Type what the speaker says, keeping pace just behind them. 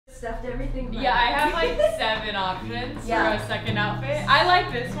stuffed everything. Yeah, I have like 7 options for a second outfit. I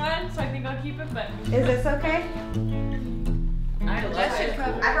like this one, so I think I'll keep it, but... Is this okay? I love it.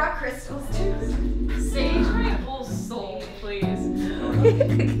 I brought crystals too. Sage my whole soul, please.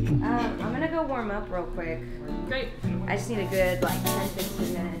 I'm gonna go warm up real quick. Great. I just need a good like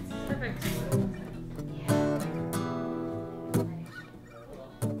 10-15 minutes. Perfect.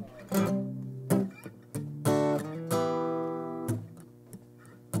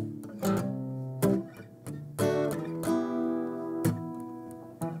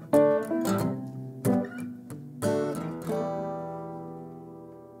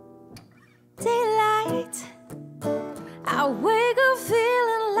 Daylight, I wake up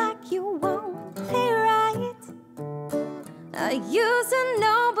feeling like you won't play right. I used to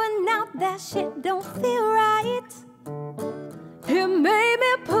know, but now that shit don't feel right. It made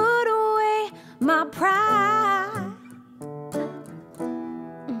me put away my pride.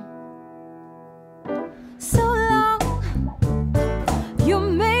 So long, you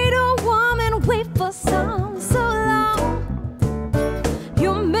made a woman wait for some. So long,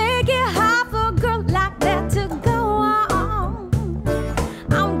 you make it hard for a girl like that to go on.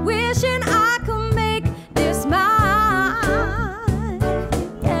 I'm wishing I could make this mine.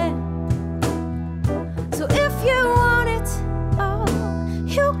 Yeah. So if you want it, oh,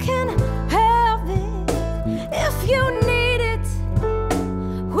 you can have it. If you need it,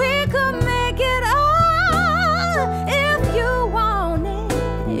 we could make it all. If you want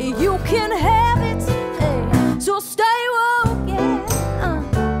it, you can have it. Hey. So stay woke, yeah.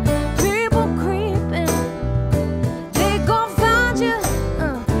 People creeping, they gon' find you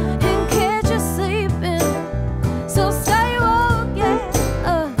and catch you sleeping. So stay woke, yeah.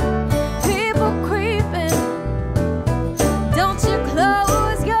 People creeping, don't you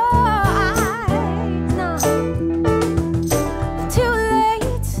close your eyes, no. Too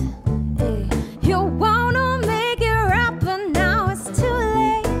late, hey. You wanna make it right, but now it's too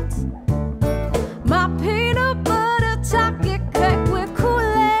late. My peanut butter chocolate cake with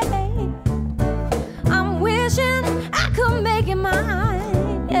Kool-Aid. I'm wishing I could make it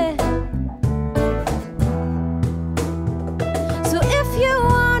mine, yeah. So if you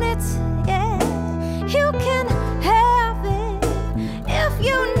want it, yeah, you can have it. If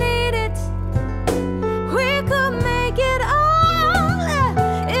you need it, we could make it all.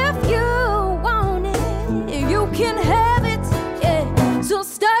 If you want it, you can have it, yeah. So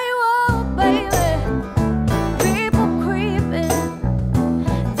stay woke, baby. People creeping,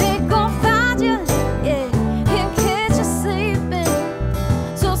 they gon' find you, yeah, and catch you sleeping.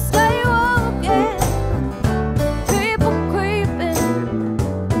 So stay woke, yeah. People creeping,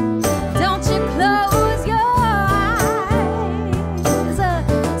 don't you close your eyes.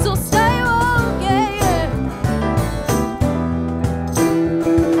 So stay woke, yeah.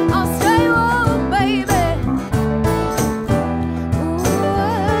 Oh, stay woke, baby. Ooh,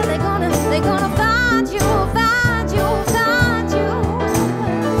 they gonna find you, find you, find you.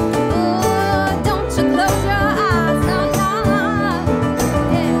 Ooh, don't you close your eyes, no, no,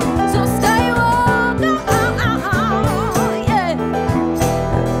 yeah. So stay woke, yeah.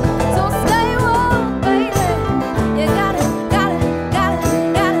 So stay woke, baby. You gotta.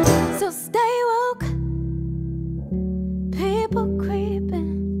 So stay woke. People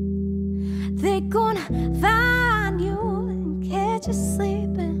creeping, they gonna find you and catch you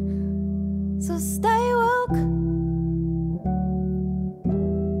sleeping. So stay woke.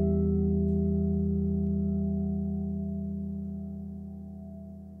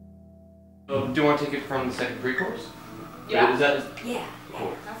 So, do you want to take it from the second pre-chorus? Yeah. Is that Yeah.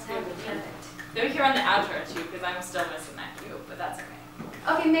 cool? That's perfect. They're here on the outro too, because I'm still missing that cue, but that's okay.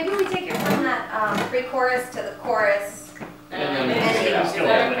 Okay, maybe we take it from that pre-chorus to the chorus. And then And yeah. Is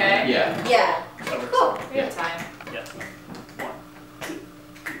that okay? Yeah. Yeah. That works. Cool. We have time. Yeah. 1, 2.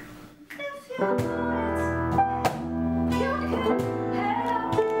 If you